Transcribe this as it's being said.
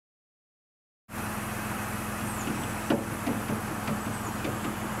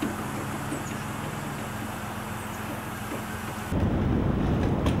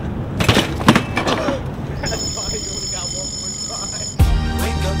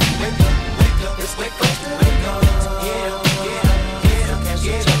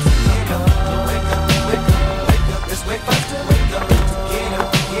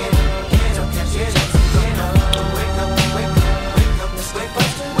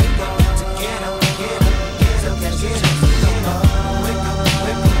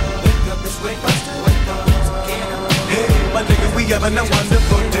having a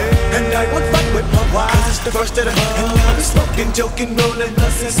wonderful day. And I won't fight with my wife, 'cause it's the first of the month. And now we're smoking, joking, rolling,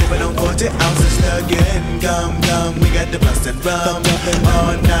 bustin', sipping on 40 ounces again. Come, we got the bustin' rum.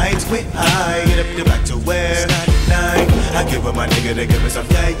 All night we high, get up to back to where 9. I give up my nigga to give me some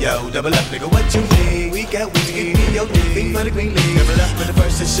yo. Double up, nigga, what you need? We got weed to get me your dick. Beat for the green league. Double up for the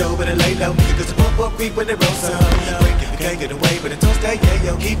first to show, but it lay low. Cause the pump creep when it rolls some. Break if you can't get away, but it don't stay,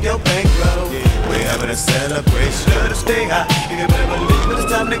 yo. Keep your bankroll. We're having a celebration. Let us stay high. You can better believe it,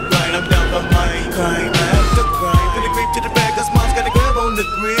 it's time to grind. I'm down for mine. Crime after crime. Finna creep to the back, cause mom's got a grab on the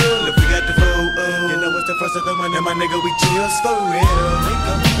grill. If we got the flow, you know it's the first of the one. And my nigga, we chills for real. Wake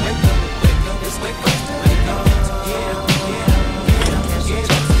up, wake up, wake up. It's wake up, wake up.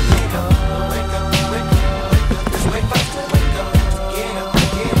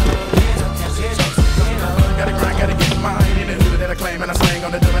 And I slang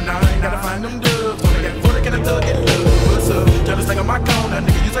on the double 9, gotta find them dubs. Wanna get full, can a thug get loose? What's up? Try to sing on my corner,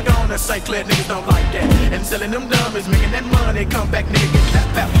 nigga, use a corner. St. Clair niggas don't like that. And selling them dummies, making that money. Come back, nigga, get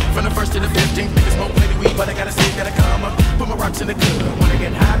clapped out. From the 1st to the 15th, niggas smoke plenty weed, but I gotta say, gotta come up. Put my rocks in the club. Wanna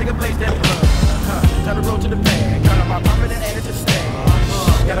get high, nigga, blaze that plug. Turn the road to the bag, count on my profit and add it to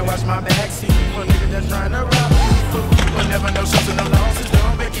stash. Gotta watch my backseat for niggas that's trying to rob me. But never know something the losses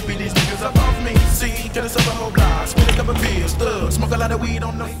don't make keeping these niggas up off me. See, get us up a whole block, spin a couple pills, smoke a lot of weed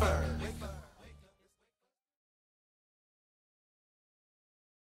on the fur.